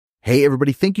Hey,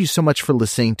 everybody. Thank you so much for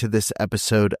listening to this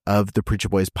episode of the Preacher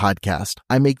Boys podcast.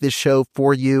 I make this show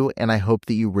for you, and I hope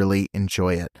that you really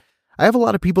enjoy it. I have a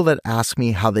lot of people that ask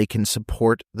me how they can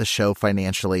support the show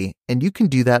financially, and you can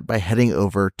do that by heading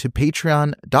over to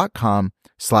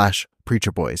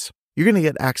patreon.com/preacherboys. You're going to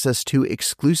get access to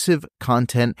exclusive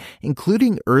content,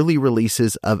 including early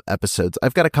releases of episodes.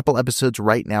 I've got a couple episodes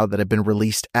right now that have been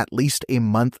released at least a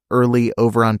month early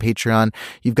over on Patreon.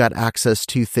 You've got access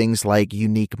to things like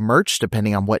unique merch,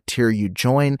 depending on what tier you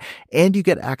join, and you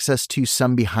get access to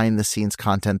some behind the scenes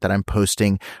content that I'm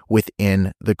posting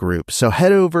within the group. So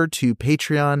head over to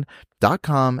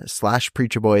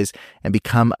patreon.com/preacherboys and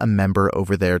become a member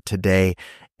over there today.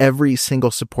 Every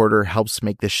single supporter helps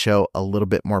make this show a little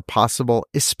bit more possible,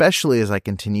 especially as I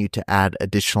continue to add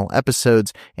additional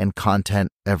episodes and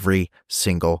content every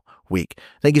single week.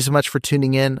 Thank you so much for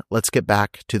tuning in. Let's get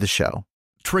back to the show.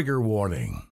 Trigger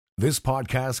warning. This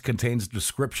podcast contains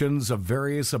descriptions of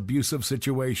various abusive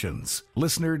situations.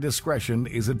 Listener discretion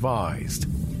is advised.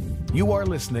 You are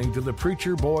listening to the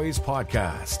Preacher Boys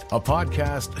Podcast, a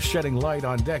podcast shedding light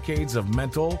on decades of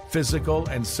mental, physical,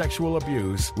 and sexual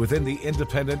abuse within the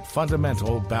independent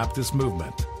fundamental Baptist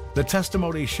movement. The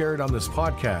testimonies shared on this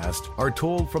podcast are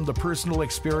told from the personal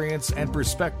experience and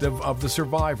perspective of the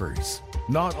survivors.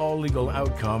 Not all legal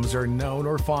outcomes are known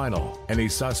or final. Any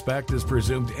suspect is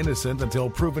presumed innocent until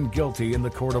proven guilty in the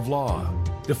court of law.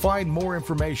 To find more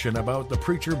information about the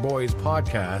Preacher Boys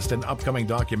podcast and upcoming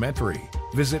documentary,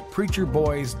 visit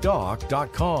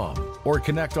preacherboysdoc.com or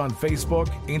connect on Facebook,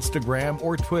 Instagram,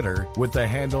 or Twitter with the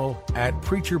handle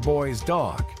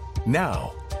 @preacherboysdoc.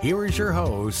 Now, here is your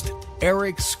host,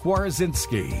 Eric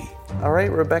Skwarczynski. All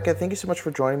right, Rebecca, thank you so much for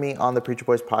joining me on the Preacher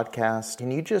Boys podcast. Can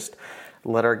you just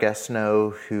let our guests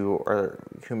know who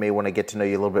may want to get to know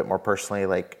you a little bit more personally,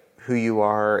 like who you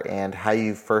are and how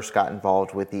you first got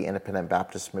involved with the independent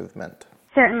Baptist movement?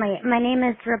 Certainly. My name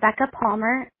is Rebecca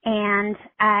Palmer, and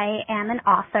I am an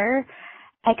author.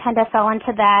 I kind of fell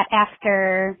into that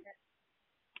after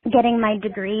getting my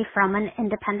degree from an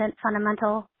independent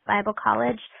fundamental Bible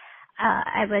college.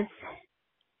 I was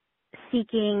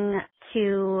seeking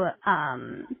to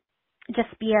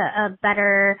just be a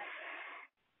better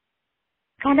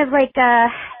kind of like as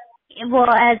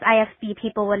IFB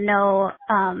people would know,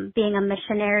 being a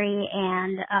missionary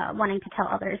and wanting to tell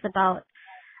others about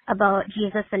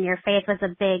Jesus and your faith was a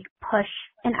big push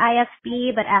in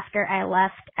IFB, but after I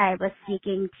left, I was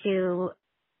seeking to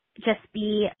just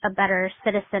be a better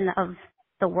citizen of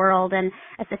the world and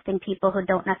assisting people who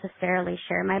don't necessarily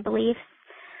share my beliefs.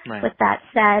 Right. With that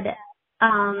said,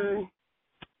 I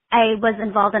was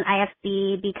involved in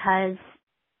IFB because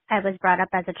I was brought up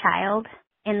as a child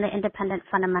in the independent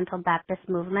fundamental Baptist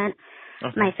movement.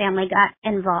 Okay. My family got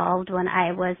involved when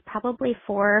I was probably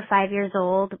 4 or 5 years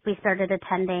old. We started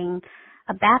attending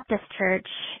a Baptist church.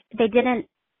 They didn't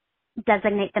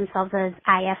designate themselves as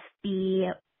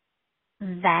IFB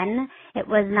then. It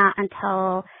was not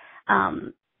until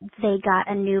they got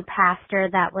a new pastor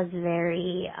that was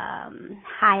very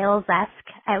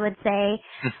Hyles-esque, I would say,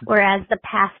 whereas the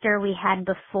pastor we had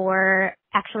before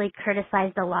actually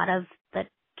criticized a lot of the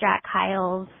Jack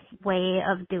Hyles way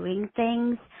of doing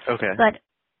things. Okay. But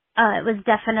it was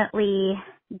definitely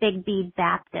Big B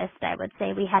Baptist, I would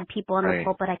say. We had people in the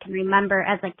pulpit I can remember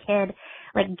as a kid,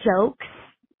 like jokes,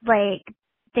 like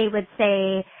they would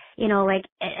say, you know, like,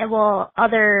 well,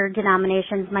 other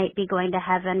denominations might be going to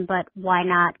heaven, but why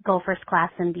not go first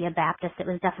class and be a Baptist? It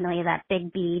was definitely that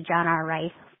Big B, John R.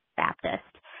 Rice Baptist,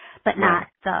 but not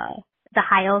the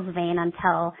Hyles vein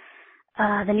until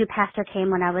the new pastor came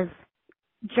when I was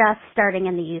just starting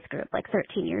in the youth group, like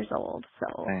 13 years old.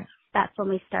 So that's when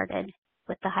we started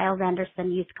with the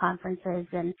Hyles-Anderson youth conferences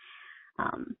and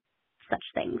such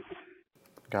things.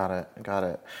 Got it.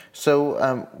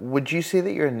 So would you say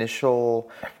that your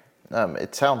initial,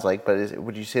 it sounds like, but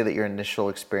would you say that your initial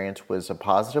experience was a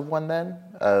positive one then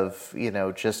of,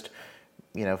 just,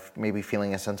 maybe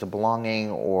feeling a sense of belonging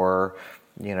or,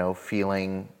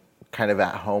 feeling kind of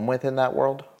at home within that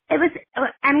world?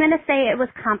 I'm going to say it was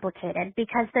complicated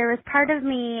because there was part of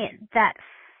me that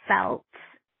felt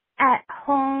at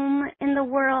home in the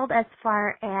world as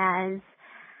far as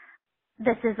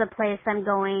this is a place I'm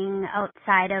going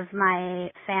outside of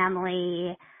my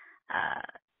family. I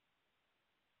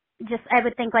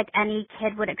would think like any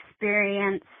kid would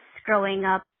experience growing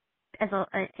up as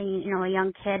a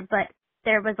young kid, but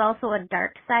there was also a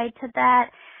dark side to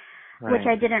that. Right. Which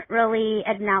I didn't really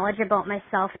acknowledge about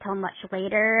myself till much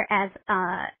later, as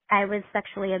I was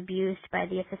sexually abused by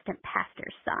the assistant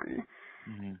pastor's son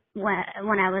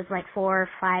when I was like 4 or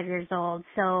 5 years old.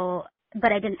 So,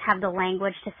 but I didn't have the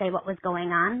language to say what was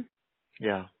going on.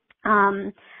 Yeah.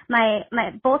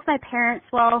 Both my parents,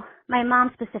 well, my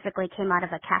mom specifically came out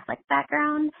of a Catholic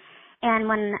background, and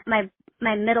when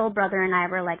my middle brother and I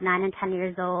were like 9 and 10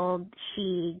 years old,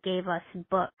 she gave us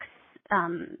books,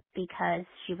 because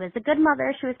she was a good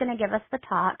mother. She was going to give us the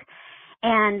talk,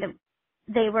 and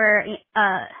they were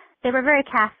very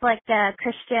Catholic,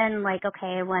 Christian, like,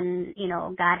 okay, when,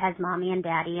 God has mommy and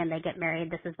daddy and they get married,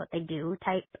 this is what they do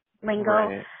type lingo.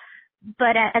 Right.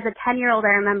 But as a 10-year-old,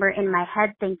 I remember in my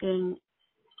head thinking,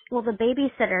 well, the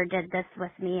babysitter did this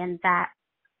with me, and that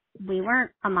we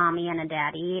weren't a mommy and a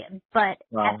daddy. But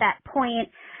Wow. at that point,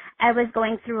 I was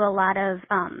going through a lot of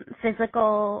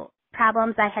physical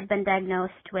problems. I had been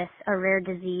diagnosed with a rare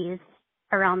disease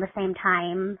around the same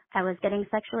time I was getting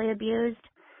sexually abused.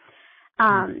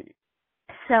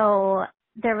 So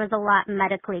there was a lot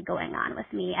medically going on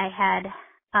with me. I had,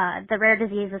 the rare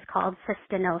disease is called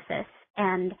cystinosis,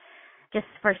 and just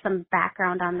for some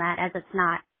background on that, as it's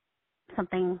not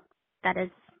something that is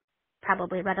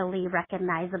probably readily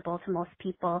recognizable to most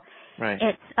people. Right.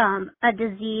 It's a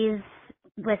disease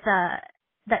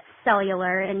that's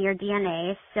cellular in your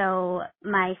DNA, so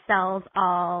my cells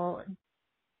all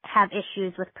have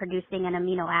issues with producing an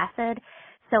amino acid.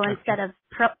 So instead of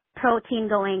protein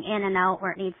going in and out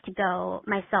where it needs to go,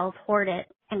 my cells hoard it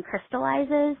and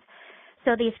crystallizes.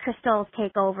 So these crystals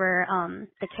take over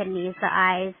the kidneys, the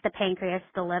eyes, the pancreas,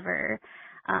 the liver.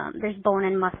 There's bone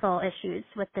and muscle issues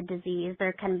with the disease.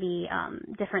 There can be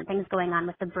different things going on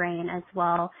with the brain as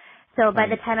well. So by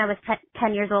the time I was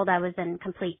 10 years old, I was in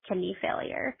complete kidney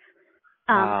failure.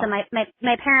 Wow. So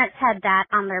my parents had that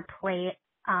on their plate.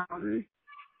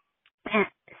 And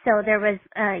so there was,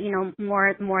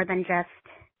 more than just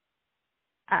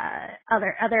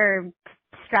other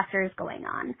stressors going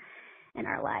on in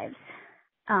our lives.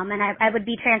 And I would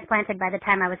be transplanted by the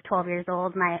time I was 12 years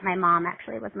old. My mom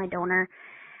actually was my donor.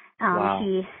 Wow.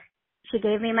 She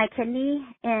gave me my kidney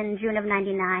in June of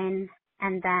 99,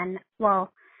 and then,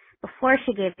 before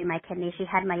she gave me my kidney, she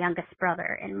had my youngest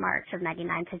brother in March of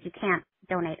 99, because you can't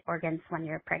donate organs when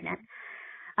you're pregnant.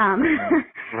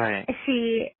 Right.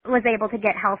 She was able to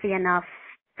get healthy enough.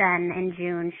 Then in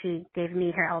June, she gave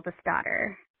me her eldest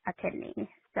daughter a kidney.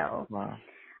 So, Wow.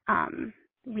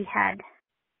 we had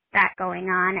that going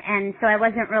on, and so I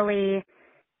wasn't really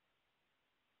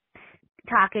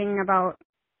talking about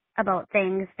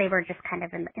things. They were just kind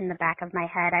of in the back of my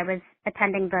head. I was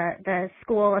attending the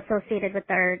school associated with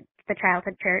the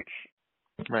childhood church.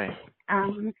 Right.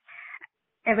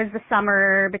 It was the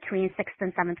summer between 6th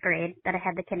and 7th grade that I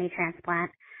had the kidney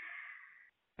transplant.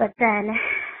 But then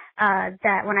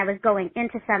that when I was going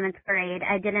into 7th grade,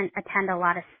 I didn't attend a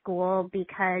lot of school,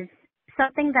 because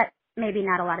something that maybe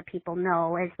not a lot of people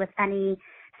know is with any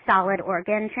solid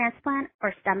organ transplant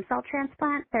or stem cell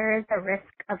transplant, there is a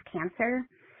risk of cancer.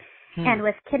 And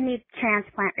with kidney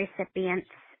transplant recipients,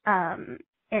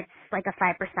 it's like a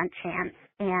 5% chance,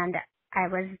 and I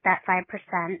was that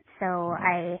 5%. So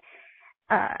I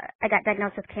got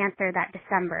diagnosed with cancer that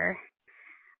December.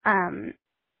 It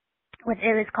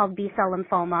was called B-cell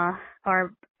lymphoma,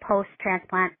 or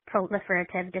post-transplant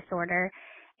proliferative disorder,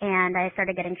 and I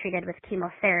started getting treated with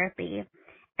chemotherapy.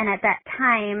 And at that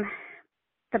time,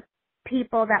 the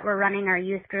people that were running our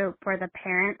youth group were the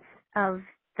parents of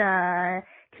the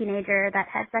teenager that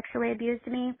had sexually abused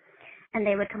me, and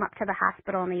they would come up to the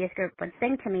hospital and the youth group would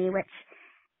sing to me, which,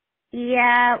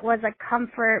 it was a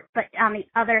comfort, but on the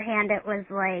other hand, it was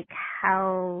like,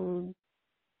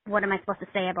 what am I supposed to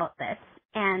say about this?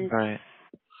 And Right.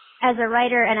 as a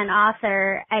writer and an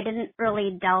author, I didn't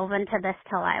really delve into this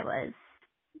till I was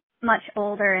much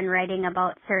older and writing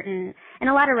about in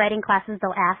a lot of writing classes,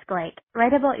 they'll ask, like,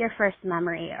 write about your first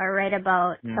memory, or write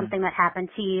about something that happened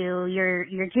to you,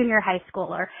 your junior high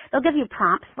school, or they'll give you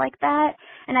prompts like that.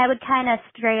 And I would kind of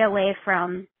stray away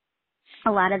from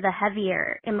a lot of the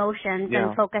heavier emotions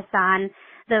and focus on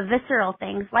the visceral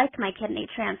things like my kidney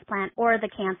transplant or the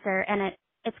cancer. And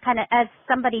it's kind of, as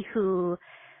somebody who,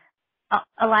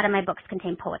 a lot of my books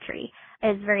contain poetry,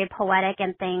 is very poetic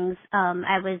and things,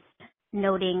 I was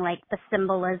noting like the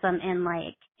symbolism in,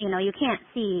 like, you can't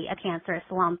see a cancerous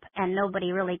lump, and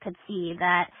nobody really could see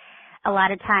that. A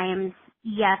lot of times,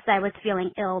 yes, I was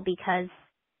feeling ill because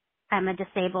I'm a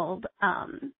disabled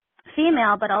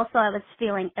female, but also I was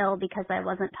feeling ill because I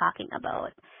wasn't talking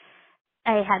about.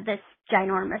 I had this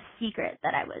ginormous secret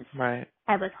that I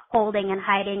was holding and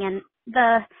hiding, and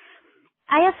the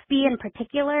IFB in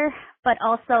particular, but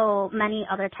also many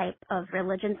other type of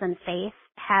religions and faiths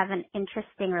have an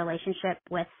interesting relationship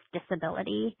with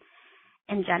disability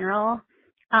in general.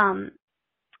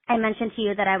 I mentioned to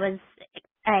you that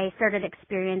I started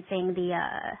experiencing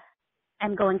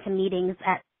I'm going to meetings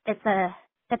it's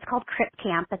it's called Crip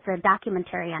Camp. It's a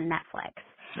documentary on Netflix.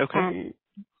 Okay. And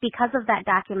because of that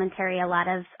documentary, a lot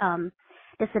of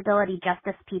disability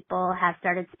justice people have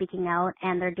started speaking out,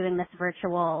 and they're doing this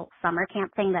virtual summer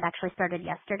camp thing that actually started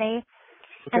yesterday.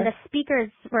 Okay. And the speakers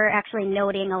were actually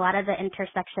noting a lot of the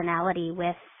intersectionality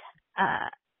with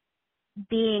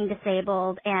being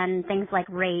disabled and things like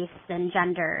race and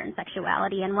gender and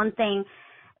sexuality. And one thing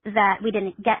that we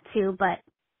didn't get to but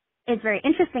is very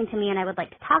interesting to me and I would like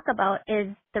to talk about is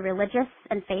the religious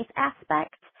and faith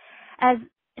aspect. As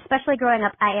especially growing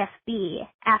up IFB,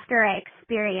 after I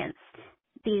experienced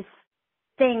these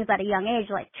things at a young age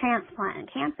like transplant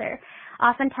and cancer,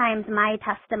 oftentimes my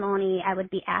testimony I would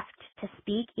be asked to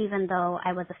speak even though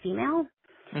I was a female.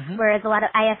 Mm-hmm. Whereas a lot of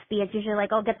IFB, it's usually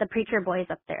like, oh, get the preacher boys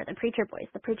up there, the preacher boys.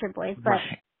 But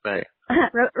Right.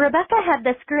 Rebecca had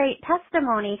this great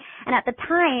testimony, and at the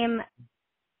time,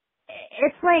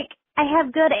 it's like I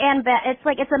have good and bad. It's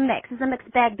like it's a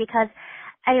mixed bag because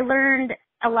I learned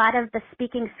a lot of the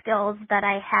speaking skills that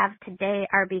I have today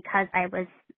are because I was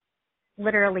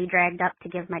literally dragged up to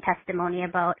give my testimony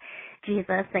about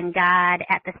Jesus and God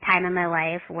at this time in my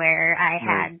life where I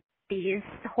had these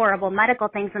horrible medical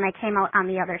things and I came out on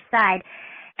the other side.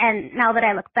 And now that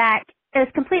I look back, it was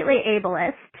completely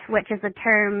ableist, which is a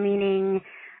term meaning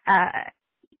how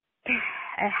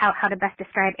to best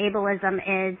describe ableism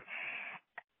is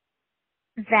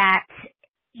that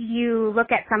you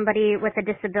look at somebody with a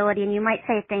disability and you might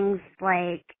say things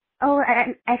like, oh,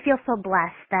 I feel so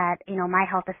blessed that, my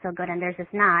health is so good and theirs is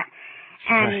not.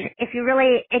 And if you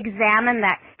really examine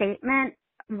that statement,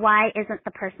 why isn't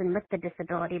the person with the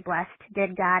disability blessed?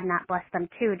 Did God not bless them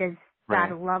too? Does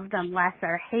God love them less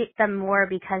or hate them more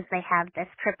because they have this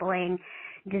crippling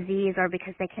disease or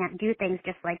because they can't do things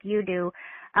just like you do?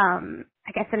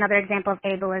 I guess another example of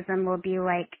ableism will be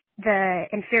like the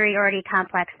inferiority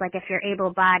complex, like if you're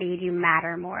able-bodied, you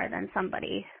matter more than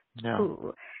somebody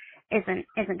who isn't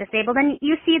disabled. And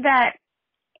you see that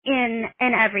in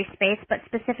every space, but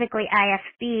specifically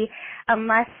IFB,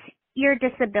 unless your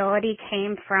disability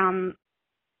came from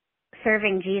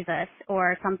serving Jesus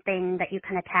or something that you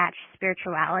can attach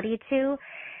spirituality to,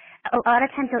 a lot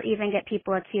of times you'll even get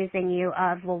people accusing you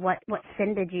of, well, what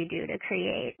sin did you do to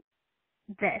create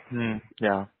this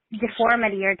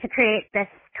deformity or to create this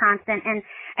constant? And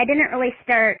I didn't really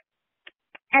start,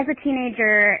 as a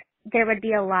teenager, there would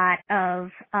be a lot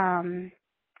of,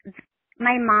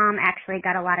 my mom actually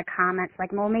got a lot of comments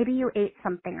like, well, maybe you ate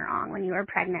something wrong when you were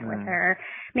pregnant with her.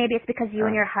 Maybe it's because you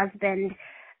and your husband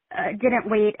didn't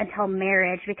wait until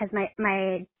marriage, because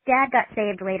my dad got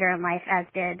saved later in life, as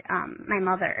did my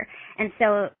mother. And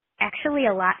so actually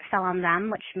a lot fell on them,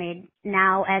 which made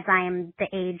now, as I am the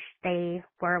age they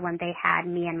were when they had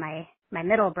me and my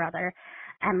middle brother,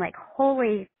 I'm like,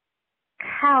 holy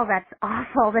cow, that's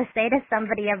awful to say to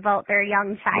somebody about their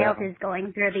young child who's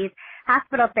going through these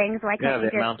hospital things. Why can't you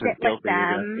just sit with them? The amount of guilt that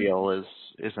you're going to feel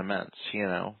is immense,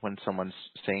 when someone's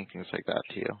saying things like that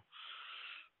to you.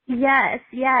 Yes.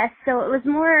 So it was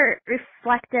more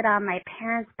reflected on my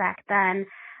parents back then.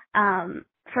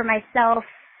 For myself,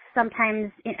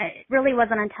 sometimes it really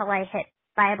wasn't until I hit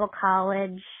Bible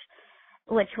college,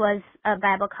 which was a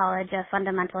Bible college, a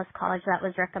fundamentalist college that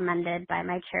was recommended by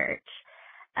my church.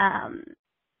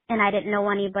 And I didn't know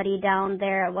anybody down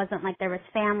there. It wasn't like there was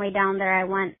family down there. I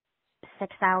went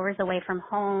 6 hours away from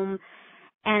home.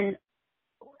 And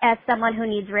as someone who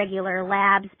needs regular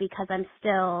labs, because I'm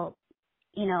still,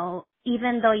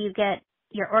 even though you get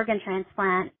your organ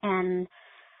transplant and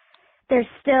there's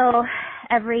still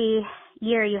every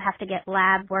year you have to get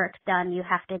lab work done, you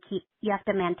have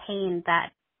to maintain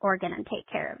that organ and take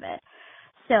care of it.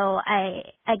 So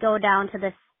I go down to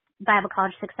this Bible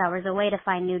college 6 hours away to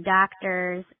find new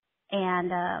doctors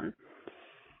and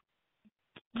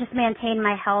just maintain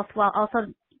my health while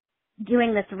also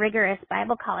doing this rigorous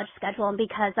Bible college schedule. And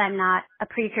because I'm not a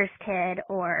preacher's kid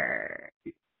or,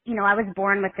 I was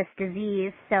born with this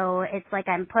disease, so it's like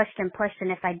I'm pushed, and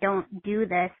if I don't do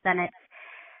this, then it's,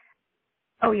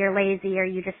 oh, you're lazy, or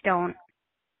you just don't,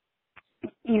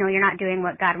 you're not doing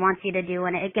what God wants you to do.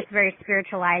 And it gets very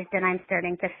spiritualized, and I'm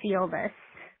starting to feel this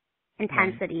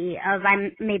intensity of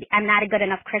I'm not a good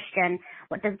enough Christian.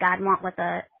 What does God want with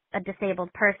a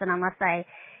disabled person? Unless I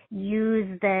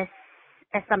use this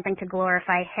as something to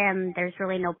glorify Him, there's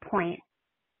really no point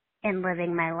in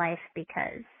living my life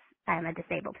because I'm a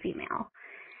disabled female.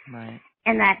 Right.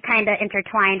 And that kind of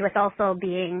intertwined with also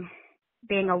being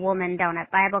a woman down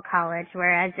at Bible college,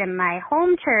 whereas in my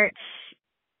home church,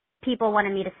 people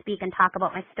wanted me to speak and talk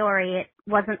about my story. It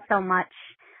wasn't so much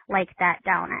like that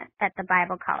down at the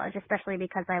Bible college, especially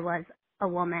because I was a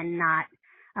woman, not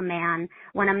a man.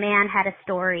 When a man had a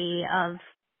story of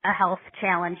a health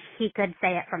challenge, he could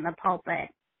say it from the pulpit.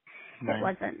 Right. It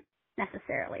wasn't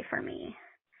necessarily for me.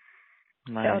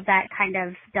 Right. So that kind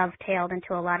of dovetailed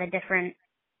into a lot of different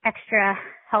extra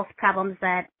health problems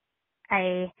that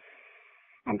I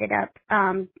ended up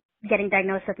getting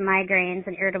diagnosed with migraines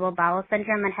and irritable bowel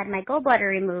syndrome, and had my gallbladder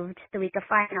removed the week of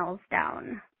finals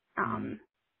down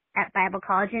at Bible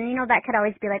college. And, you know, that could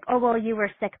always be like, oh, well, you were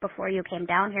sick before you came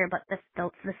down here, but the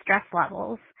stress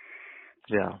levels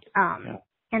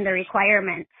and the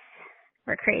requirements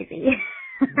were crazy,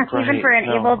 even for an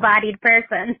able-bodied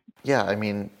person. Yeah, I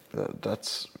mean,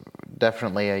 that's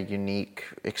definitely a unique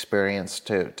experience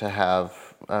to have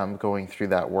going through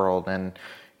that world. And,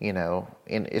 you know,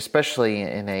 especially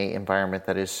in a environment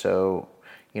that is so,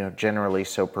 you know, generally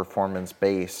so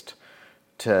performance-based,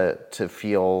 to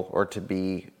feel, or to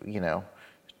be, you know,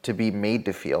 to be made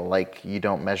to feel like you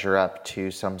don't measure up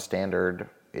to some standard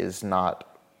it's not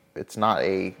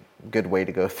a good way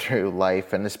to go through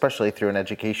life, and especially through an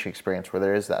education experience where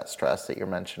there is that stress that you're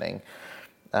mentioning.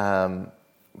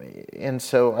 And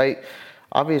so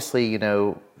obviously, you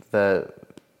know, the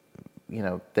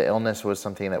illness was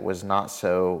something that was not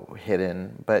so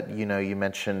hidden, but, you know, you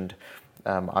mentioned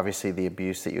obviously the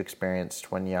abuse that you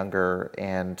experienced when younger,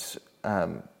 and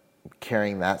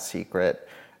carrying that secret.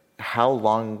 How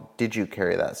long did you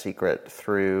carry that secret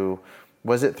through?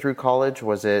 Was it through college?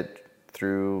 Was it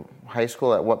through high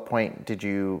school? At what point did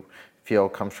you feel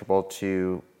comfortable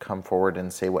to come forward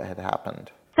and say what had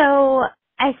happened? So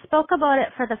I spoke about it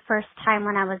for the first time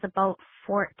when I was about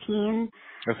 14.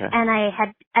 Okay. And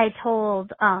I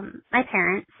told my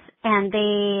parents, and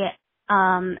they,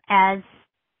 as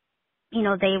you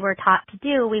know, they were taught to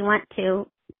do, we went to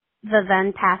the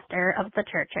then pastor of the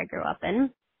church I grew up in.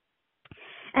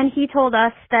 And he told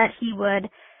us that he would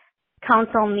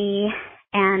counsel me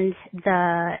and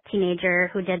the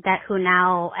teenager who did that, who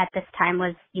now at this time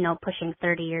was, you know, pushing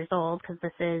 30 years old, because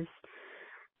this is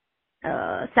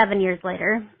 7 years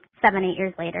later, 8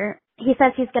 years later. He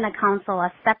says he's going to counsel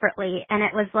us separately. And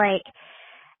it was like,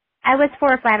 I was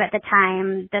 4 or 5 at the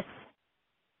time. This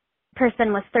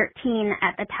person was 13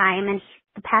 at the time, and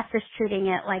the pastor's treating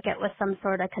it like it was some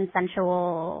sort of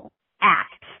consensual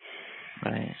act.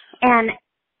 Right. And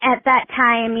at that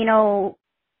time, you know,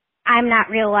 I'm not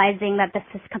realizing that this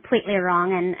is completely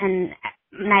wrong, and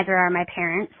neither are my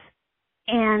parents.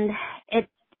 And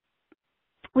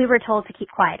we were told to keep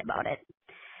quiet about it.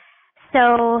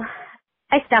 So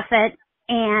I stuff it,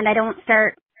 and I don't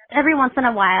start. Every once in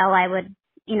a while I would,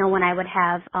 you know, when I would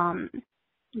have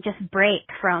just break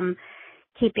from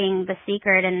keeping the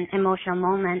secret and emotional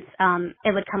moments,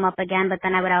 it would come up again, but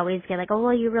then I would always get like, oh,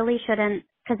 well, you really shouldn't,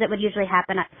 because it would usually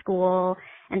happen at school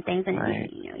and things, and right.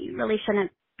 you know, you really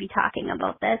shouldn't be talking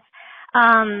about this.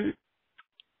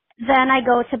 Then I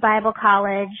go to Bible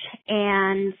college,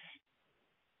 and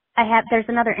there's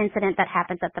another incident that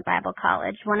happens at the Bible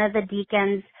college. One of the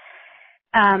deacons,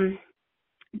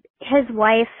 his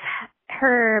wife,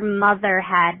 her mother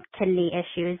had kidney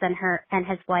issues, and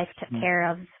his wife took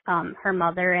care of her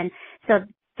mother, and so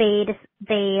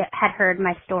they had heard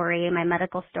my story, my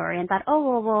medical story, and thought,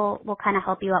 oh, well, we'll kind of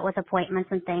help you out with appointments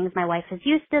and things. My wife is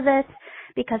used to this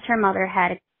because her mother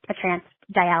had a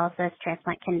dialysis,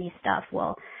 transplant kidney stuff.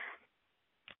 We'll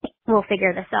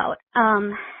figure this out.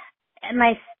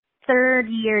 My third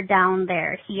year down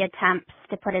there, he attempts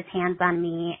to put his hands on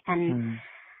me and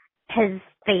his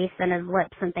face and his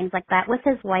lips and things like that with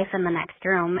his wife in the next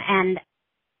room. And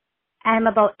I'm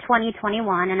about 20,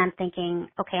 21, and I'm thinking,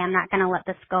 okay, I'm not going to let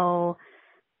this go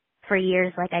for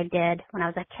years like I did when I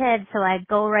was a kid. So I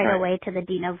go right away to the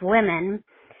Dean of Women,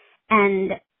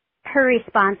 and her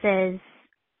response is,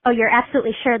 oh, you're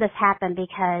absolutely sure this happened,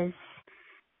 because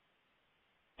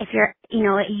if you're, you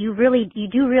know, you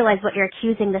do realize what you're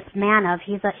accusing this man of.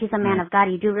 He's a man of God.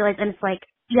 You do realize, and it's like,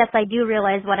 yes, I do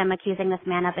realize what I'm accusing this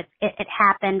man of. It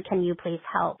happened. Can you please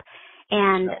help?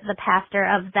 And the pastor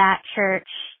of that church,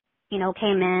 you know,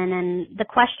 came in, and the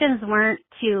questions weren't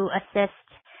to assist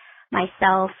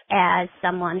myself as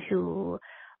someone who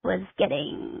was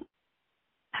getting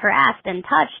harassed and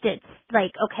touched. It's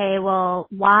like, okay, well,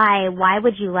 why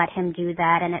would you let him do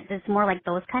that? And it's more like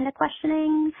those kind of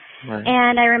questioning. Right.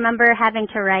 And I remember having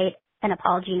to write an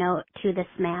apology note to this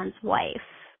man's wife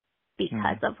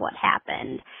because of what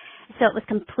happened. So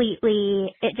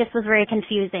it just was very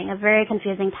confusing, a very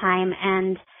confusing time.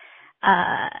 And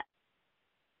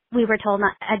we were told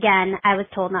I was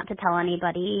told not to tell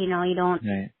anybody, you know,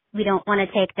 we don't want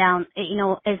to take down, you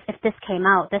know, if this came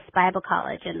out, this Bible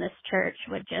college and this church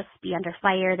would just be under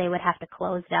fire. They would have to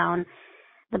close down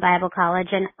the Bible college.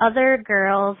 And other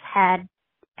girls had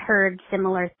heard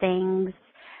similar things.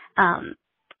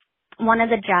 one of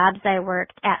the jobs I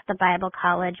worked at the Bible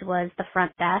college was the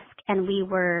front desk, and we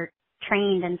were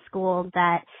trained and schooled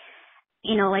that,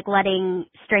 like letting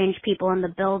strange people in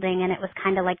the building, and it was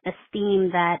kind of like this theme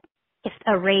that if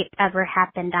a rape ever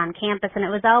happened on campus, and it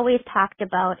was always talked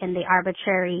about in the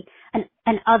arbitrary,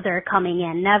 an other coming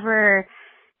in, never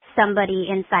somebody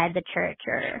inside the church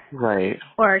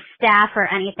or staff or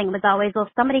anything. It was always, well,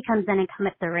 if somebody comes in and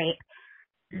commits a rape,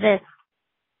 this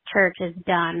church is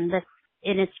done.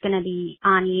 And it's going to be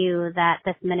on you that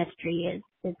this ministry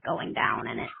is going down.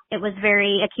 And it was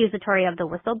very accusatory of the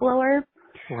whistleblower.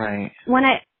 Right. When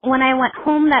I went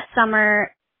home that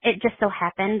summer, it just so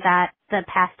happened that the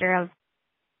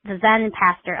then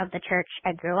pastor of the church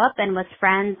I grew up in was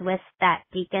friends with that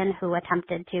deacon who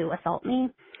attempted to assault me.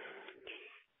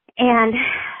 And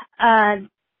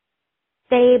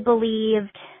they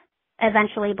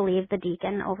eventually believed the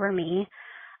deacon over me.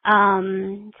 So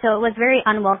it was very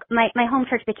unwelcome. My home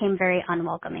church became very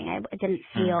unwelcoming. I didn't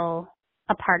feel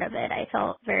a part of it. I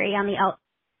felt very on the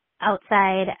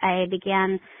outside. I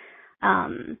began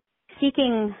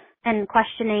seeking and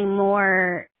questioning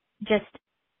more, just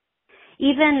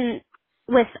even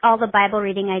with all the Bible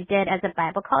reading I did as a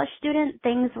Bible college student,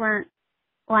 things weren't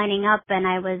lining up, and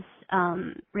I was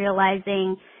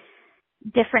realizing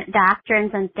different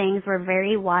doctrines and things were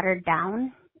very watered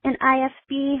down in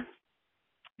IFB.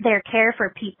 Their care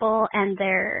for people and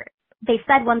they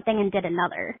said one thing and did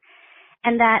another.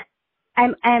 And that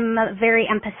I'm a very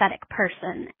empathetic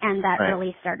person, and that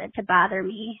really started to bother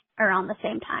me around the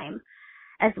same time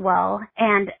as well.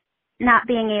 And not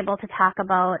being able to talk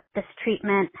about this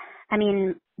treatment. I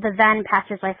mean, the then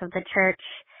pastor's wife of the church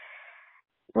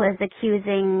was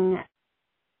accusing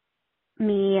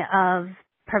me of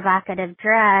provocative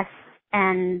dress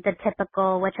and the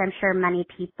typical, which I'm sure many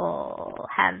people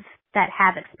that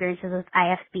have experiences with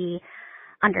IFB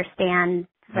understand,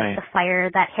 the fire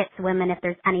that hits women if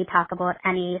there's any talk about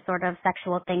any sort of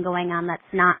sexual thing going on that's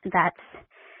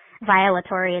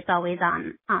violatory. It's always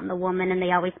on the woman, and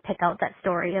they always pick out that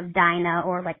story of Dinah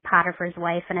or like Potiphar's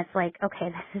wife, and it's like, okay,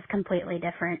 this is completely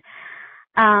different.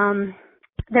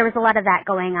 There was a lot of that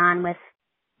going on with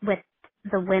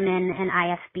the women in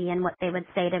IFB and what they would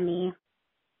say to me.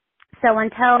 So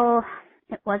until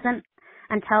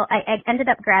I ended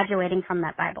up graduating from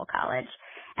that Bible college.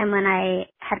 And when I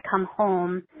had come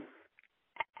home,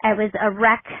 I was a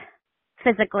wreck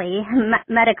physically,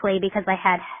 medically, because I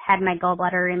had my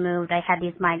gallbladder removed. I had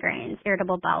these migraines,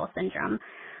 irritable bowel syndrome,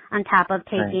 on top of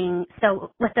taking,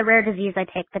 so with the rare disease, I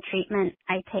take the treatment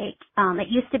I take. It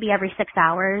used to be every 6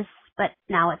 hours, but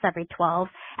now it's every 12.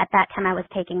 At that time, I was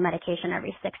taking medication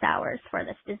every 6 hours for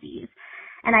this disease.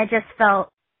 And I just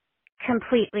felt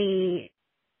completely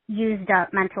used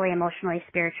up mentally, emotionally,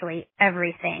 spiritually,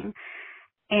 everything.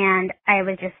 And I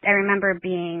remember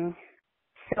being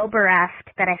so bereft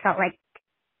that I felt like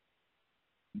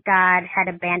God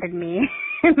had abandoned me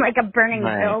in like a burning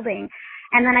building.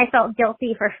 And then I felt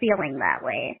guilty for feeling that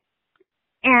way.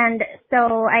 And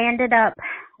so I ended up,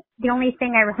 the only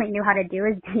thing I really knew how to do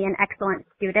is be an excellent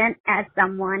student as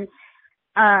someone.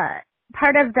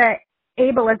 Part of the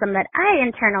ableism that I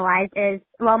internalized is,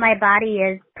 well, my body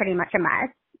is pretty much a mess.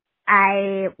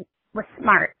 I was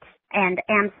smart and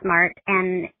am smart,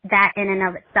 and that in and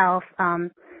of itself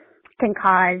can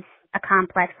cause a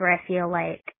complex where I feel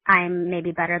like I'm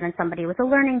maybe better than somebody with a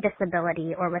learning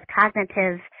disability or with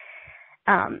cognitive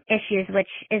issues, which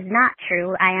is not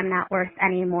true. I am not worth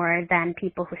any more than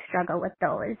people who struggle with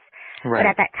those. But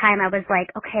at that time I was like,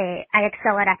 okay, I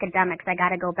excel at academics. I got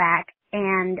to go back.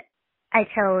 And I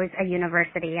chose a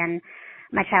university, and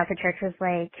my childhood church was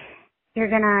like,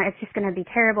 it's just going to be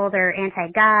terrible. They're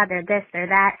anti-God. They're this, they're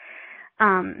that.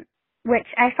 Which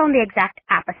I found the exact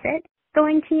opposite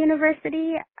going to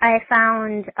university. I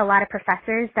found a lot of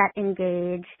professors that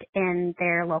engaged in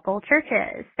their local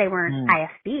churches. They weren't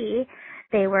IFB.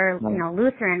 They were,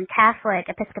 Lutheran, Catholic,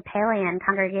 Episcopalian,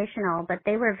 Congregational, but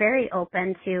they were very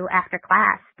open to after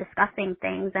class discussing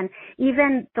things. And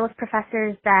even those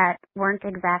professors that weren't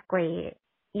exactly,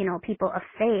 people of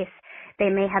faith, they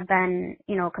may have been,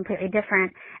 completely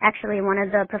different. Actually, one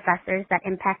of the professors that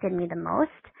impacted me the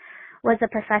most was a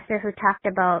professor who talked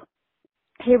about,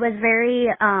 he was very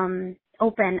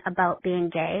open about being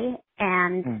gay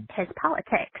and his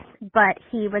politics, but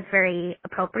he was very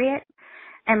appropriate.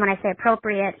 And when I say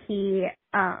appropriate, he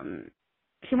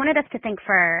wanted us to think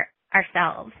for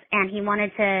ourselves, and he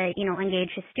wanted to, engage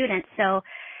his students. So,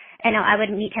 I would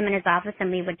meet him in his office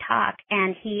and we would talk,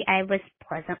 and I was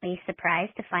pleasantly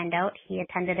surprised to find out he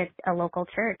attended a local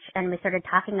church, and we started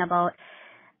talking about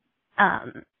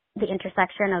the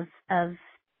intersection of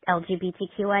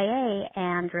LGBTQIA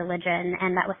and religion,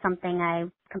 and that was something I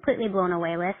completely blown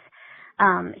away with.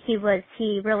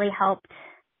 He really helped,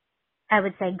 I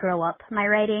would say, grow up my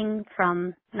writing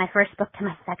from my first book to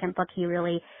my second book. He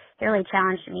really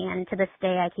challenged me, and to this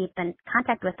day I keep in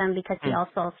contact with him because he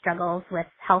also struggles with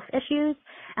health issues,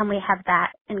 and we have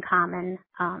that in common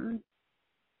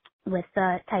with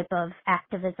the type of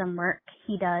activism work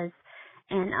he does,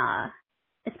 and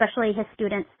especially his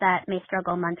students that may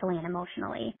struggle mentally and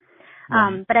emotionally.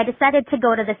 But I decided to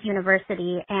go to this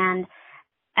university, and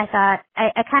I thought,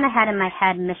 I kind of had in my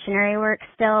head missionary work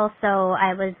still, so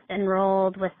I was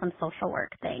enrolled with some social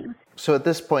work things. So at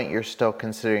this point, you're still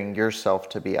considering yourself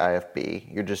to be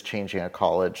IFB. You're just changing a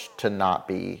college to not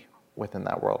be within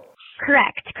that world.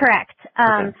 Correct.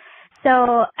 Okay. So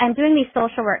I'm doing these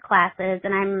social work classes,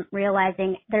 and I'm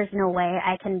realizing there's no way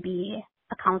I can be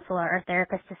a counselor or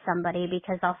therapist to somebody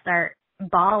because I'll start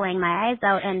bawling my eyes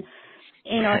out. And,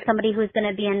 somebody who's going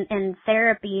to be in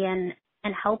therapy and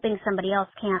helping somebody else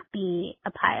can't be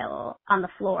a pile on the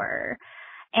floor.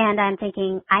 And I'm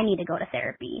thinking, I need to go to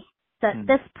therapy. So at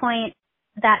this point,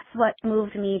 that's what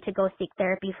moved me to go seek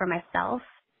therapy for myself.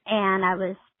 And I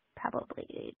was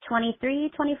probably 23,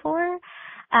 24.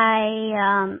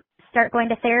 I start going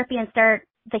to therapy and start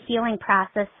the healing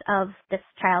process of this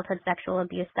childhood sexual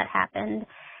abuse that happened,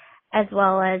 as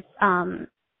well as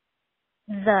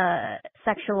the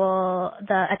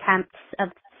attempts of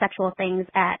sexual things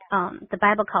at the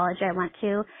Bible college I went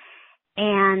to.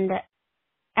 And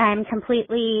I'm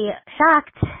completely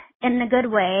shocked in a good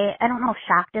way. I don't know if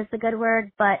shocked is the good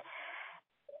word, but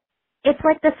it's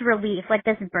like this relief, like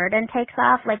this burden takes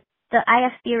off. Like the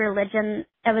IFB religion,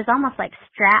 it was almost like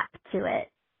strapped to it.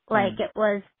 Like it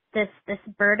was this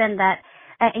burden that,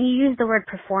 and you use the word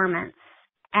performance,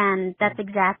 and that's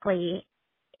exactly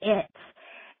it.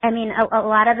 I mean, a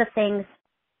lot of the things,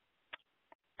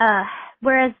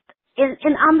 whereas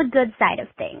on the good side of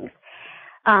things,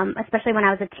 especially when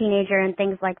I was a teenager and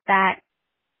things like that,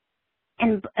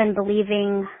 and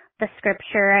believing the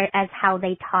scripture as how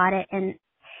they taught it, and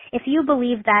if you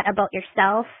believe that about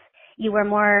yourself, you were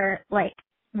more like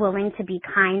willing to be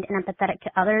kind and empathetic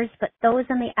to others. But those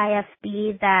in the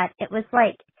IFB, that it was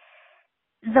like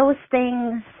those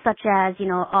things such as,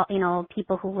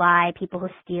 people who lie, people who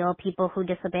steal, people who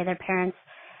disobey their parents,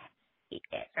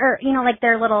 or, like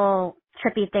their little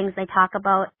trippy things they talk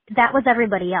about, that was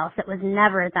everybody else. It was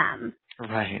never them.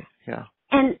 Right, yeah.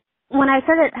 And when I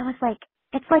started, I was like,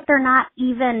 it's like they're not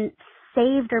even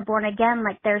saved or born again,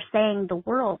 like they're saying the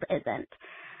world isn't.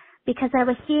 Because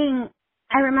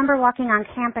I remember walking on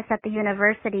campus at the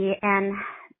university, and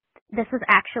this was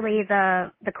actually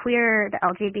the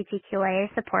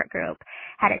LGBTQIA support group,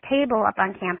 had a table up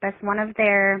on campus. One of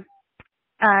their,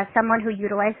 someone who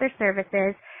utilized their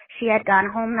services, she had gone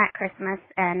home that Christmas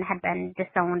and had been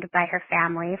disowned by her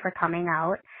family for coming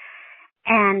out.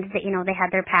 And, they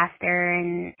had their pastor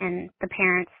and the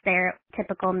parents, their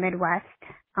typical Midwest,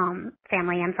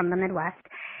 family. I'm from the Midwest.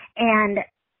 And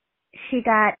she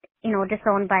got,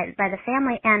 disowned by the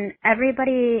family, and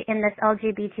everybody in this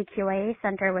LGBTQIA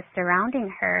center was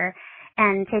surrounding her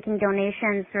and taking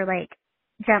donations for like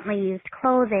gently used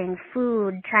clothing,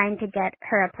 food, trying to get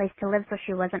her a place to live so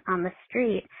she wasn't on the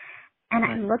street. And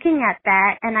I'm looking at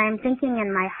that, and I'm thinking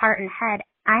in my heart and head,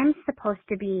 I'm supposed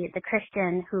to be the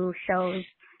Christian who shows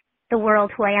the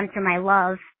world who I am through my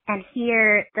love, and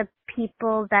here the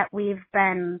people that we've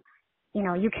been,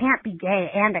 you can't be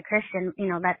gay and a Christian,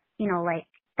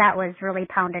 that was really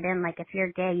pounded in, like if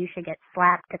you're gay, you should get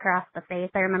slapped across the face.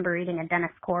 I remember reading a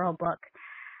Dennis Corll book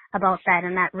about that,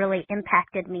 and that really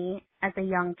impacted me as a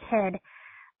young kid.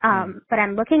 But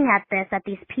I'm looking at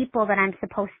these people that I'm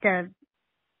supposed to,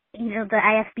 the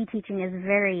IFB teaching is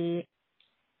very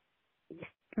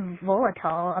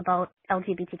volatile about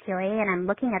LGBTQIA, and I'm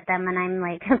looking at them and I'm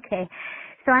like, okay,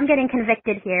 so I'm getting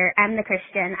convicted here. I'm the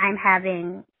Christian. I'm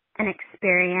having an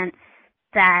experience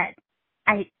that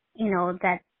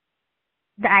that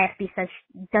the IFB says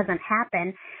doesn't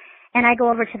happen. And I go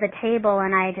over to the table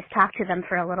and I just talk to them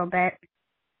for a little bit.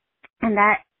 And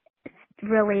that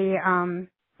really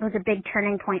was a big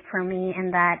turning point for me,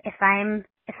 in that if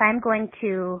I'm going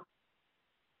to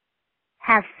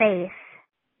have faith,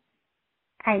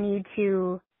 I need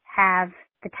to have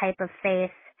the type of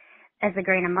faith as a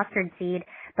grain of mustard seed.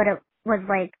 But it was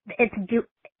like,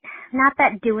 not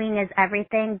that doing is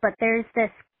everything, but there's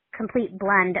this complete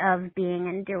blend of being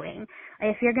and doing.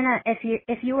 If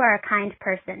you are a kind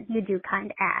person, you do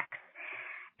kind acts.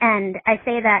 And I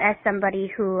say that as somebody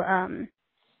who,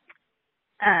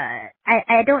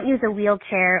 I don't use a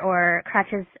wheelchair or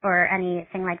crutches or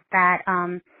anything like that.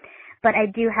 But I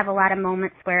do have a lot of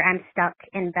moments where I'm stuck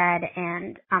in bed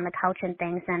and on the couch and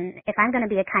things, and if I'm going to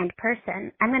be a kind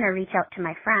person, I'm going to reach out to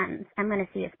my friends. I'm going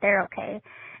to see if they're okay.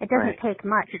 It doesn't take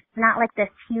much. It's not like this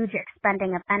huge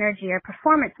expending of energy, or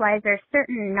performance-wise, there's a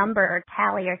certain number or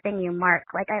tally or thing you mark,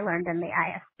 like I learned in the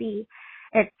IFB.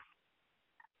 It's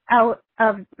out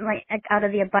of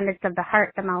the abundance of the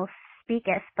heart, the mouth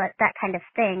speaketh, but that kind of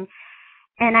thing.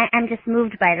 And I'm just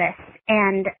moved by this.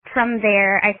 And from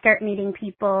there, I start meeting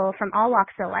people from all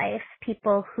walks of life,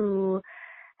 people who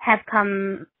have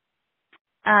come,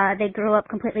 they grew up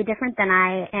completely different than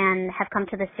I and have come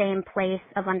to the same place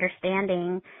of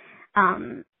understanding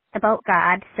about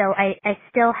God. So I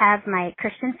still have my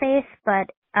Christian faith, but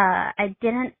I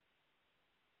didn't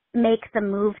make the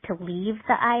move to leave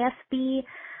the IFB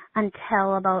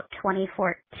until about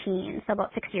 2014, so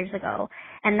about 6 years ago.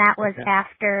 And that was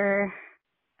after...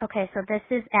 Okay, so this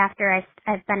is after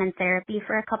I've been in therapy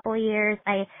for a couple of years.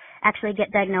 I actually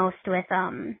get diagnosed with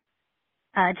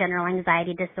general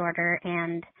anxiety disorder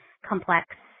and complex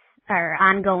or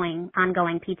ongoing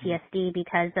PTSD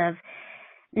because of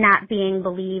not being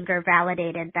believed or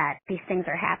validated that these things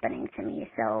are happening to me.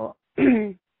 So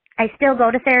I still go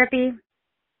to therapy.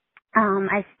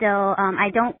 I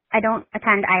don't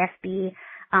attend IFB.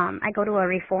 I go to a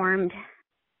Reformed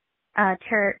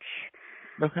church.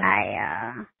 Okay.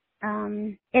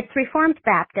 It's Reformed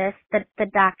Baptist. The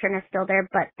doctrine is still there,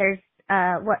 but there's,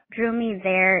 what drew me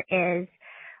there is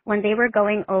when they were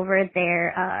going over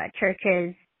their,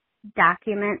 church's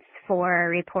documents for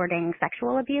reporting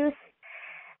sexual abuse,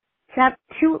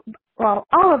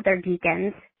 all of their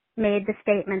deacons made the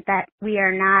statement that we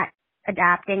are not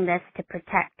adopting this to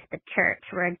protect the church.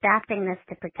 We're adopting this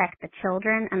to protect the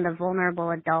children and the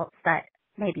vulnerable adults that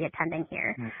may be attending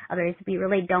here. Others, we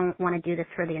really don't want to do this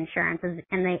for the insurance.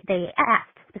 And they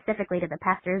asked specifically to the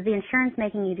pastor, is the insurance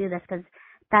making you do this? Because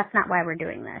that's not why we're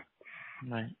doing this.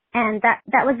 Right. And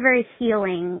that was very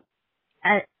healing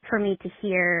for me to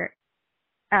hear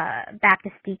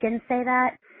Baptist deacons say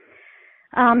that.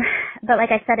 But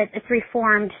like I said, it's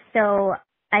Reformed, so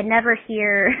I never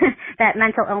hear that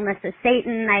mental illness is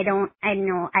Satan. I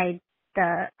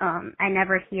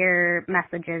never hear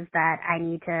messages that I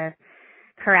need to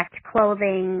correct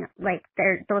clothing, like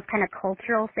those kind of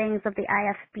cultural things of the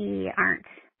IFB aren't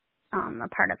a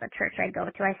part of the church I go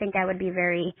to. I think I would be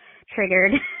very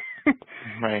triggered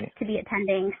to be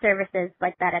attending services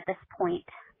like that at this point.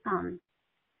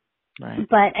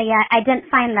 But yeah, I didn't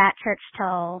find that church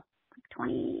till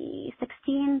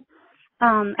 2016.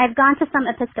 I've gone to some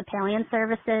Episcopalian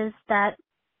services that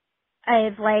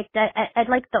I've liked. I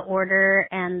like the order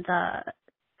and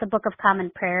the Book of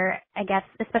Common Prayer, I guess,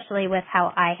 especially with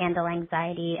how I handle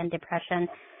anxiety and depression.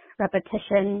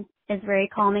 Repetition is very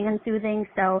calming and soothing,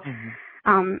 so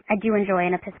I do enjoy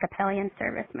an Episcopalian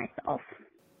service myself.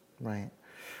 Right.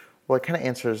 Well, it kind of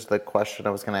answers the question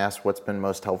I was going to ask, what's been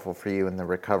most helpful for you in the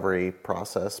recovery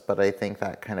process, but I think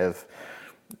that kind of,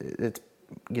 it's,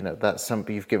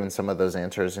 you've given some of those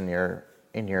answers in your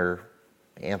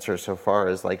answers so far,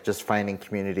 is like just finding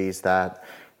communities that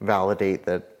validate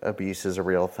that abuse is a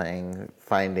real thing,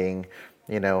 finding,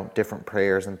 different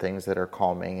prayers and things that are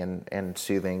calming and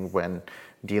soothing when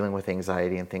dealing with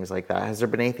anxiety and things like that. Has there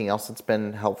been anything else that's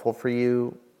been helpful for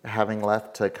you having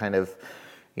left to kind of,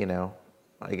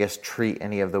 I guess, treat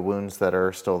any of the wounds that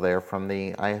are still there from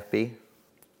the IFB?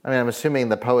 I mean, I'm assuming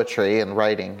the poetry and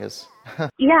writing is...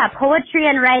 Yeah, poetry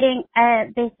and writing.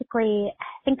 Basically,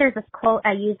 I think there's this quote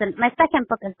I use in my second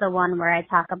book is the one where I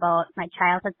talk about my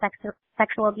childhood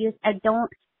sexual abuse. This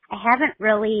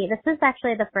is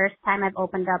actually the first time I've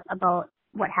opened up about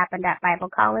what happened at Bible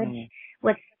college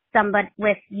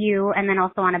with you, and then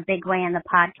also on a big way in the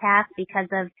podcast, because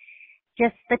of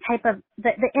just the type of,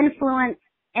 the influence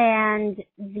and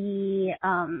the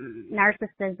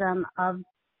narcissism of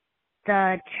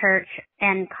the church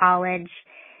and college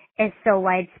is so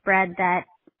widespread that,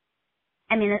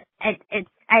 I mean,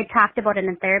 I talked about it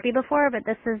in therapy before, but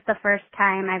this is the first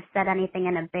time I've said anything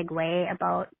in a big way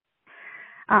about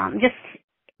just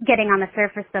getting on the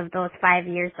surface of those 5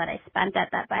 years that I spent at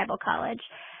that Bible college.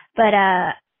 But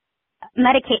I'm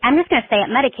just going to say it,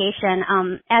 medication,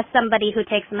 as somebody who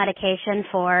takes medication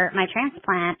for my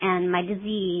transplant and my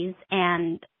disease,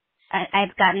 and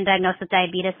I've gotten diagnosed with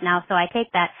diabetes now, so I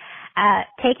take that.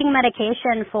 Taking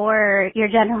medication for your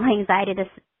general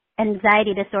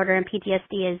anxiety disorder and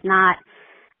PTSD is not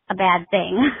a bad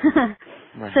thing.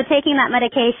 Right. So taking that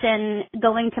medication,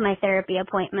 going to my therapy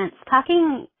appointments,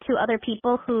 talking to other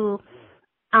people who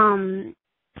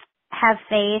have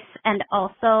faith and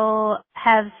also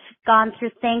have gone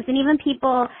through things, and even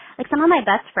people, like some of my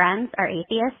best friends are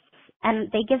atheists, and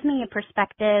they give me a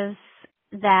perspective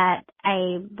that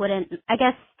I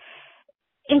guess,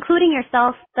 including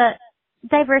yourself, the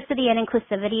diversity and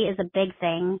inclusivity is a big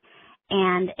thing,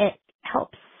 and it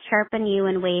helps sharpen you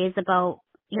in ways about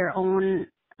your own,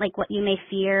 like what you may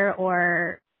fear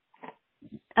or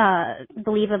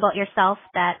believe about yourself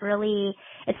that really,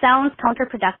 it sounds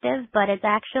counterproductive, but it's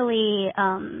actually,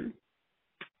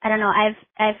 I don't know,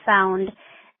 I've found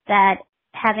that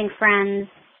having friends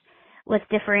with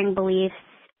differing beliefs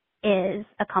is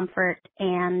a comfort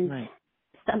and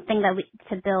something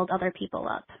to build other people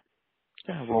up.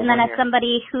 Yeah, well, and then as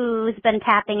somebody who's been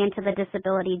tapping into the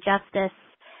disability justice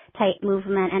type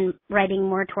movement and writing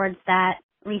more towards that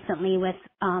recently with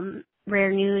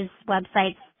rare news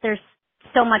websites, there's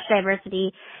so much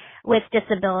diversity with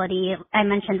disability. I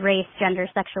mentioned race, gender,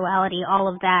 sexuality, all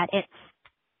of that.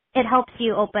 It helps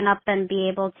you open up and be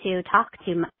able to talk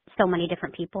to so many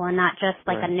different people and not just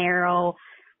like a narrow,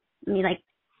 like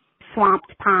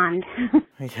swamped pond.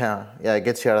 Yeah, it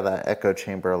gets you out of that echo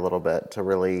chamber a little bit to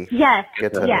really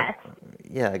get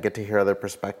to hear other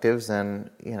perspectives. And,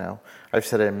 I've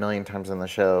said it a million times on the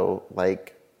show,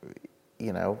 like,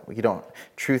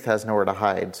 truth has nowhere to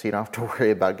hide, so you don't have to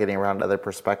worry about getting around other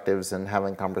perspectives and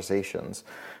having conversations,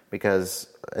 because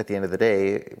at the end of the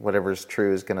day, whatever's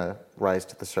true is going to rise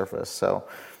to the surface. So,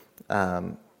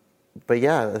 but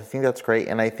yeah, I think that's great.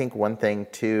 And I think one thing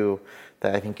too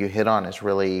that I think you hit on is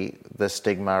really the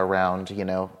stigma around,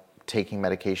 taking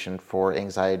medication for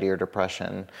anxiety or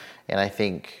depression. And I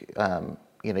think,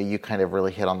 you kind of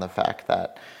really hit on the fact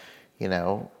that,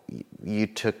 you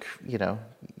took,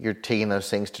 you're taking those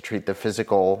things to treat the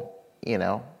physical,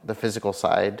 the physical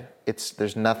side.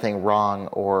 There's nothing wrong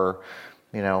or,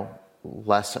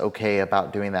 less okay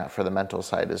about doing that for the mental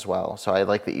side as well. So I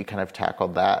like that you kind of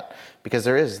tackled that, because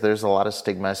there's a lot of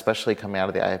stigma, especially coming out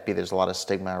of the IFB. There's a lot of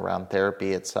stigma around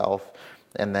therapy itself.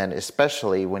 And then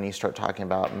especially when you start talking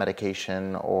about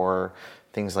medication or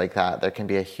things like that, there can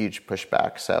be a huge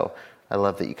pushback. So I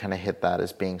love that you kind of hit that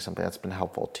as being something that's been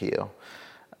helpful to you.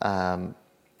 I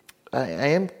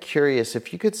am curious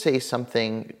if you could say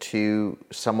something to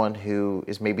someone who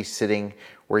is maybe sitting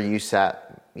where you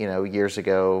sat, years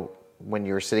ago when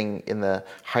you were sitting in the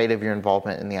height of your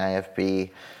involvement in the IFB.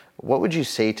 What would you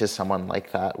say to someone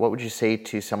like that? What would you say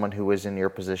to someone who was in your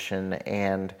position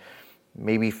and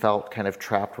maybe felt kind of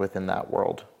trapped within that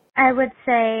world? I would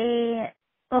say,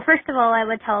 well, first of all, I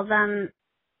would tell them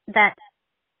that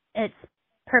it's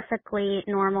perfectly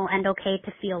normal and okay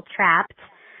to feel trapped.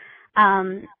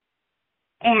 And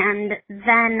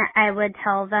then I would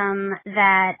tell them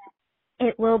that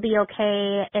it will be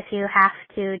okay if you have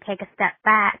to take a step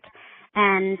back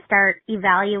and start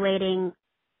evaluating,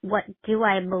 what do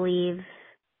I believe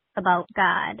about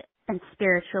God and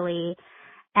spiritually,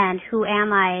 and who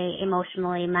am I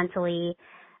emotionally, mentally,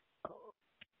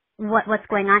 what's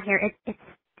going on here.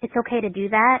 It's okay to do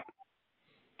that.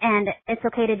 And it's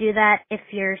okay to do that if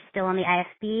you're still in the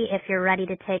IFB. If you're ready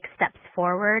to take steps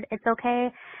forward, it's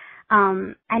okay.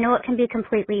 I know it can be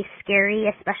completely scary,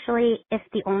 especially if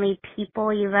the only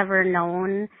people you've ever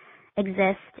known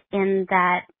exist in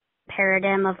that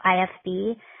paradigm of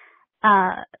IFB.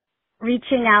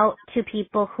 Reaching out to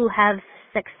people who have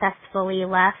successfully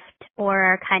left or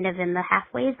are kind of in the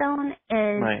halfway zone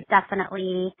is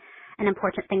definitely an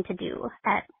important thing to do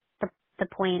at the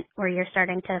point where you're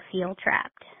starting to feel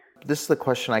trapped. This is the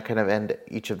question I kind of end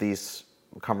each of these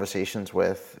conversations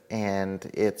with, and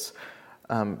it's,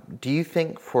 do you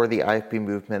think for the IFB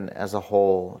movement as a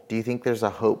whole, do you think there's a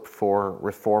hope for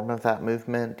reform of that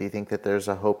movement? Do you think that there's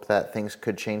a hope that things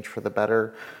could change for the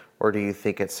better? Or do you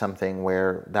think it's something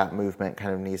where that movement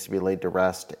kind of needs to be laid to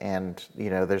rest and,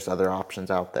 there's other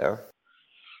options out there?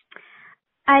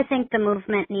 I think the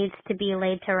movement needs to be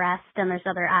laid to rest and there's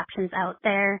other options out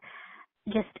there.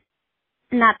 Just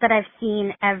not that I've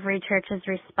seen every church's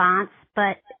response,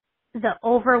 but the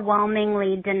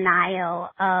overwhelmingly denial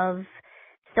of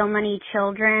so many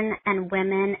children and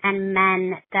women and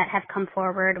men that have come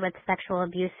forward with sexual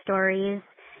abuse stories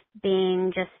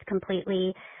being just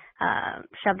completely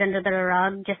shoved under the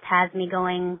rug just has me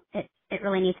going, it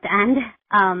really needs to end.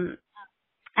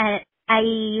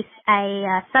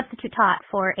 I substitute taught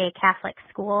for a Catholic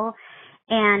school,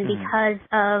 and because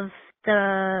of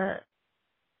the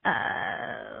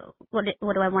what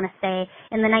do I want to say?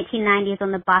 In the 1990s,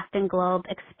 when the Boston Globe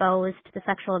exposed the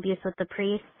sexual abuse with the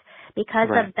priests, because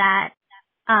of that,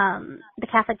 the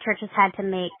Catholic churches had to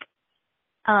make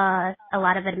a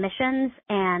lot of admissions,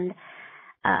 and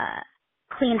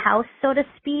clean house, so to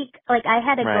speak. Like, I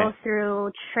had to Right. go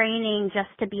through training just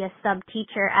to be a sub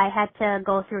teacher. I had to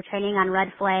go through training on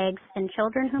red flags in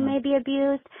children who may be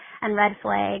abused and red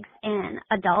flags in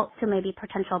adults who may be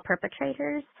potential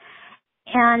perpetrators.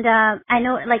 And I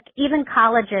know, like, even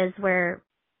colleges where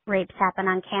rapes happen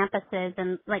on campuses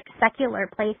and, like, secular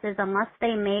places, unless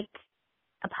they make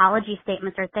apology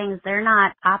statements or things, they're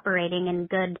not operating in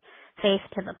good faith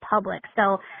to the public.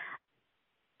 So,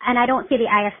 and I don't see the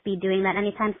IFB doing that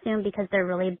anytime soon because they're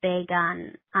really big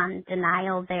on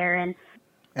denial there.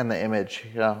 And the image,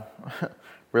 yeah.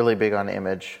 Really big on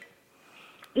image.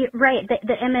 Right,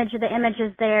 the image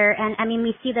is there. And I mean,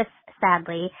 we see this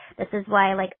sadly. This is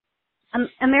why, like,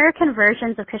 American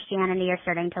versions of Christianity are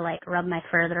starting to, like, rub my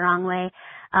fur the wrong way,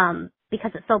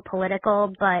 because it's so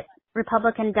political, but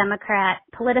Republican, Democrat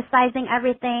politicizing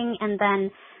everything and then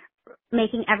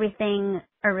making everything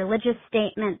a religious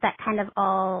statement, that kind of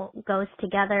all goes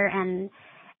together. And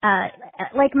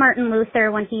like Martin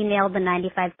Luther, when he nailed the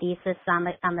 95 Thesis on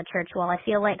the church wall, I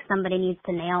feel like somebody needs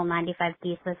to nail 95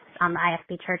 Thesis on the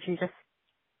IFB church and just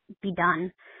be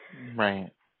done.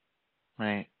 Right.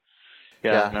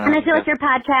 Yeah. No, and I feel like your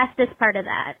podcast is part of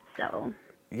that. So.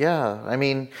 Yeah, I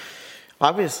mean,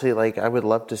 obviously, like, I would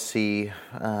love to see,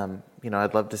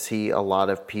 I'd love to see a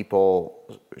lot of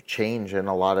people change and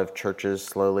a lot of churches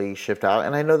slowly shift out.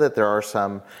 And I know that there are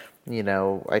some,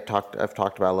 I've talked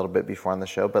about a little bit before on the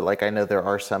show, but, like, I know there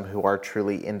are some who are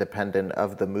truly independent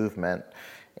of the movement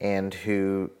and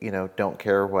who, don't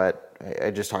care what, I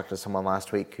just talked to someone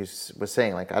last week who was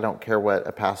saying, like, I don't care what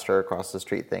a pastor across the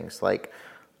street thinks. Like,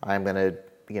 I'm going to,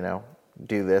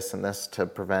 do this and this to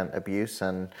prevent abuse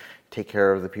and take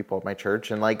care of the people at my church.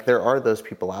 And, like, there are those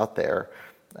people out there.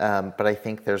 But I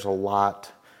think there's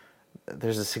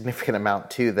a significant amount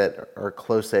too that are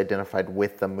closely identified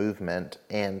with the movement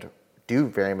and do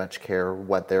very much care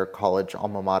what their college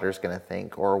alma mater is going to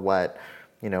think, or what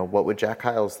would Jack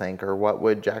Hyles think, or what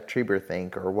would Jack Trieber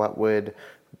think, or what would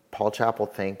Paul Chappell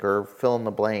think, or fill in the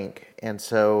blank. And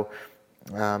so,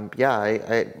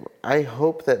 I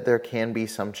hope that there can be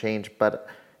some change, but,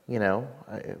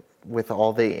 with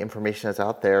all the information that's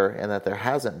out there and that there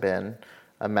hasn't been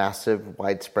a massive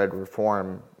widespread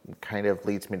reform, kind of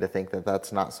leads me to think that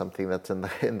that's not something that's in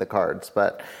the cards.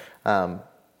 But,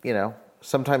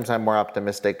 sometimes I'm more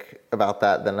optimistic about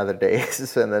that than other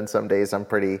days. And then some days I'm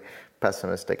pretty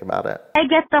pessimistic about it. I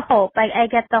get the hope. I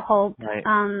get the hope. Right.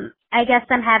 I guess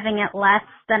I'm having it less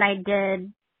than I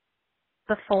did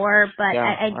before, but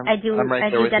Yeah, I do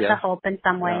get you. the hope in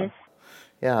some ways.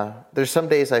 Yeah, there's some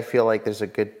days I feel like there's a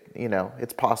good,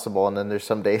 it's possible, and then there's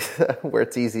some days where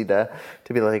it's easy to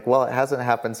be like, well, it hasn't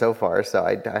happened so far, so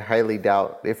I highly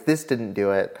doubt if this didn't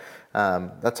do it.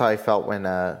 That's how I felt when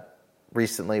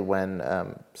recently when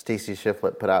Stacy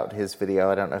Shiflett put out his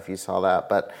video. I don't know if you saw that,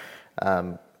 but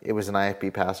it was an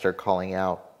IFB pastor calling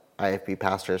out IFB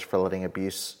pastors for letting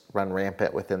abuse run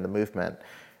rampant within the movement.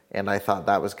 And I thought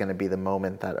that was going to be the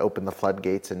moment that opened the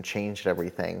floodgates and changed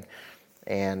everything.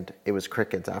 And it was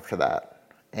crickets after that.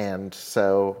 And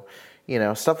so,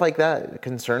 stuff like that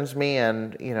concerns me,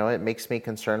 and, it makes me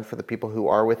concerned for the people who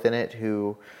are within it,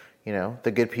 who,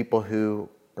 the good people who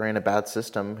are in a bad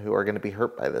system who are going to be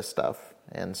hurt by this stuff.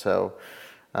 And so,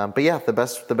 but yeah, the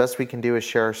best we can do is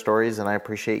share our stories, and I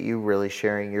appreciate you really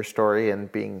sharing your story and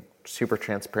being super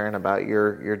transparent about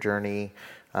your journey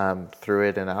through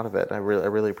it and out of it. I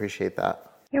really appreciate that.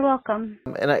 You're welcome.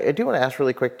 And I do want to ask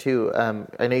really quick too.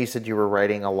 I know you said you were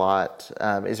writing a lot.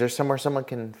 Is there somewhere someone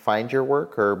can find your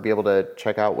work or be able to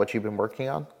check out what you've been working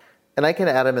on? And I can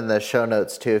add them in the show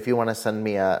notes too. If you want to send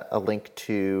me a link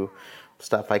to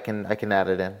stuff, I can add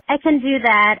it in. I can do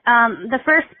that. The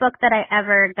first book that I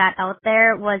ever got out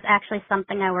there was actually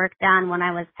something I worked on when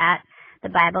I was at the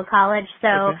Bible college.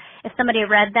 So if somebody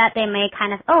read that, they may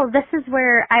kind of, oh, this is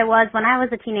where I was when I was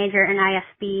a teenager in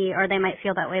IFB, or they might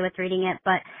feel that way with reading it.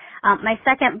 But my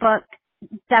second book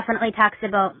definitely talks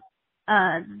about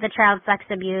the child sex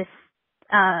abuse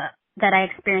that I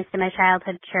experienced in my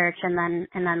childhood church and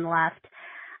then left.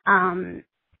 And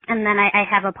then I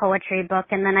have a poetry book,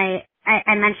 and then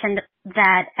I mentioned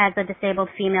that as a disabled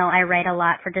female, I write a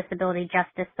lot for disability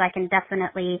justice, so I can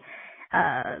definitely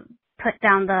put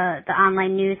down the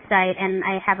online news site, and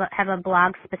I have a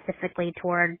blog specifically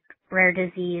toward rare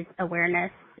disease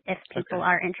awareness if people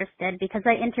are interested, because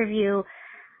I interview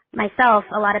myself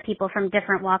a lot of people from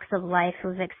different walks of life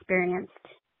who've experienced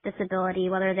disability,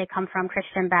 whether they come from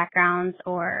Christian backgrounds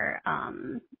or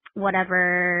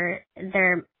whatever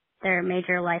their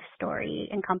major life story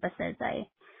encompasses. I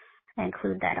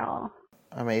include that all.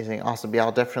 Amazing. Awesome. Yeah,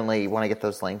 I'll definitely want to get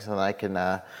those links, and I can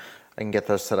I can get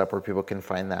those set up where people can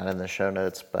find that in the show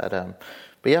notes. But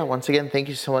yeah, once again, thank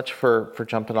you so much for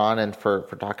jumping on and for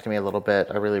talking to me a little bit.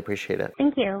 I really appreciate it.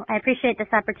 Thank you. I appreciate this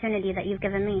opportunity that you've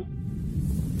given me.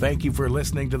 Thank you for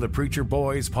listening to the Preacher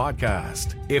Boys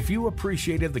podcast. If you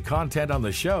appreciated the content on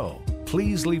the show,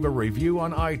 please leave a review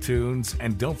on iTunes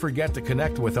and don't forget to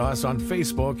connect with us on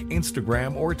Facebook,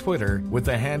 Instagram, or Twitter with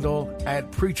the handle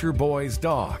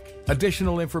 @PreacherBoysDoc.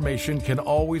 Additional information can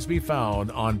always be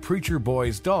found on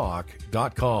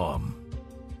PreacherBoysDoc.com.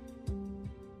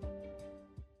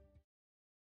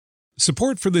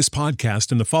 Support for this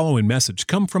podcast and the following message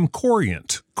come from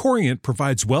Corient. Corient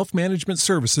provides wealth management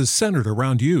services centered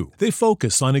around you. They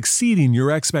focus on exceeding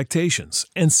your expectations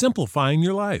and simplifying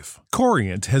your life.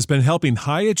 Corient has been helping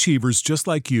high achievers just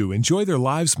like you enjoy their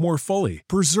lives more fully,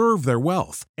 preserve their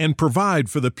wealth, and provide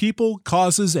for the people,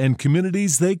 causes, and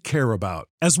communities they care about.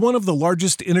 As one of the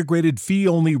largest integrated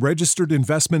fee-only registered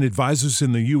investment advisors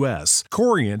in the U.S.,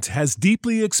 Corient has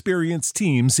deeply experienced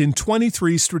teams in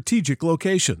 23 strategic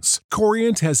locations.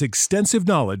 Corient has extensive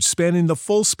knowledge spanning the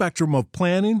full spectrum of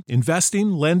planning,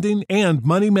 investing, lending, and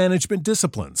money management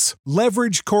disciplines.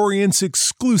 Leverage Corient's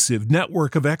exclusive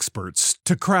network of experts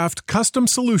to craft custom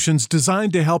solutions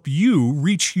designed to help you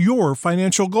reach your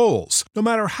financial goals, no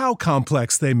matter how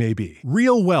complex they may be.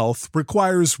 Real wealth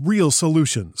requires real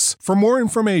solutions. For more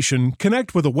information,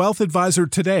 connect with a wealth advisor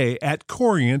today at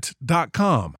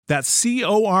Corient.com. That's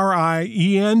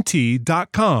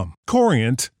Corient.com.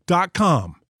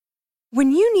 Corient.com.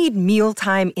 When you need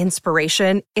mealtime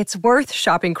inspiration, it's worth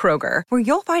shopping Kroger, where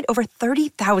you'll find over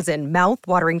 30,000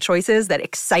 mouth-watering choices that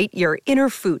excite your inner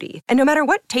foodie. And no matter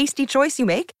what tasty choice you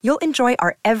make, you'll enjoy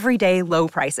our everyday low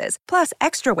prices, plus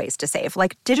extra ways to save,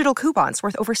 like digital coupons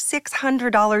worth over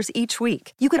 $600 each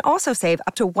week. You can also save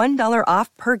up to $1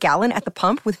 off per gallon at the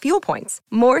pump with fuel points.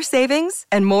 More savings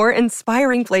and more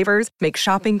inspiring flavors make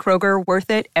shopping Kroger worth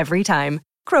it every time.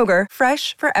 Kroger,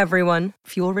 fresh for everyone.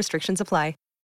 Fuel restrictions apply.